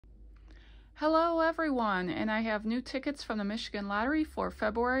Hello everyone, and I have new tickets from the Michigan Lottery for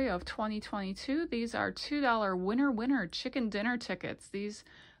February of 2022. These are $2 winner chicken dinner tickets. These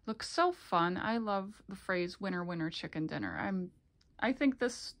look so fun. I love the phrase winner chicken dinner. I think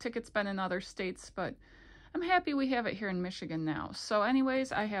this ticket's been in other states, but I'm happy we have it here in Michigan now. So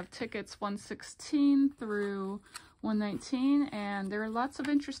anyways, I have tickets 116 through 119, and there are lots of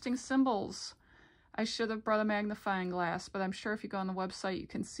interesting symbols. I should have brought a magnifying glass, but I'm sure if you go on the website, you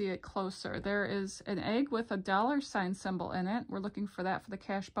can see it closer. There is an egg with a $sign symbol in it. We're looking for that for the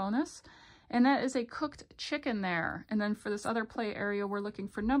cash bonus. And that is a cooked chicken there. And then for this other play area, we're looking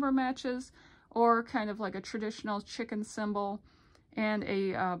for number matches or kind of like a traditional chicken symbol and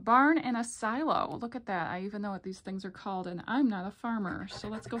a barn and a silo. Look at that. I even know what these things are called, and I'm not a farmer. So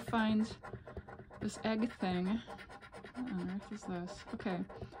let's go find this egg thing. What on earth is this? Okay.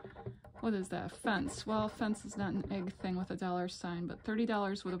 What is that? Fence. Well, fence is not an egg thing with a $sign, but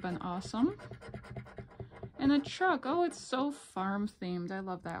 $30 would have been awesome. And a truck. Oh, it's so farm themed. I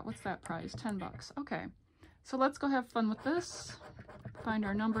love that. What's that prize? 10 bucks. Okay. So let's go have fun with this. Find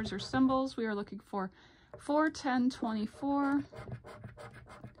our numbers or symbols. We are looking for 4, 10, 24.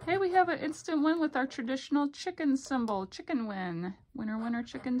 Hey, we have an instant win with our traditional chicken symbol. Chicken win. Winner,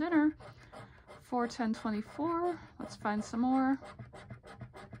 chicken dinner. 4, 10, 24. Let's find some more.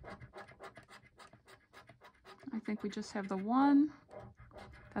 I think we just have the one.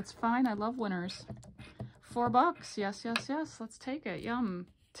 That's fine. I love winners. 4 bucks. Yes. Let's take it. Yum.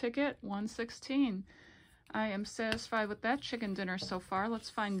 Ticket 116. I am satisfied with that chicken dinner so far. Let's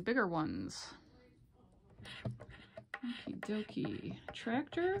find bigger ones. Okie dokie.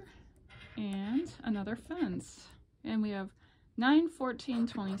 Tractor and another fence. And we have 9, 14,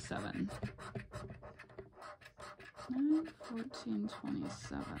 27. 9, 14,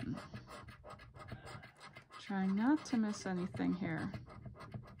 27. Try not to miss anything here.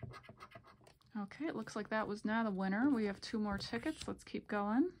 Okay, it looks like that was not a winner. We have 2 more tickets. Let's keep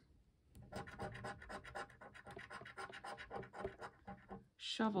going.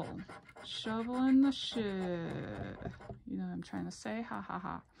 Shovel. Shoveling the shit. You know what I'm trying to say? Ha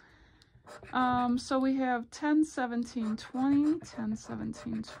ha ha. So we have 10, 17, 20. 10,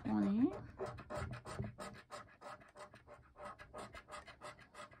 17, 20.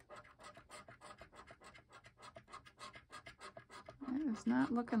 It's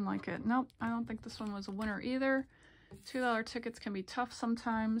not looking like it. Nope, I don't think this one was a winner either. $2 tickets can be tough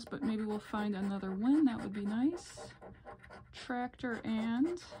sometimes, but maybe we'll find another win. That would be nice. Tractor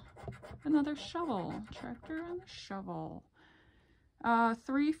and another shovel. Tractor and a shovel.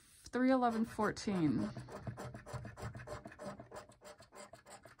 3, 11, 14.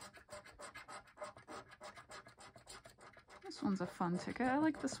 This one's a fun ticket. I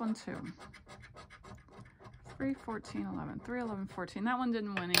like this one too. 3, 14, 11. 3, 11, 14. That one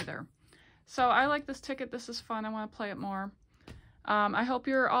didn't win either. So I like this ticket. This is fun. I want to play it more. I hope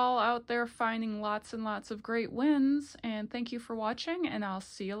you're all out there finding lots and lots of great wins. And thank you for watching. And I'll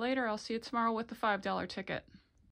see you later. I'll see you tomorrow with the $5 ticket.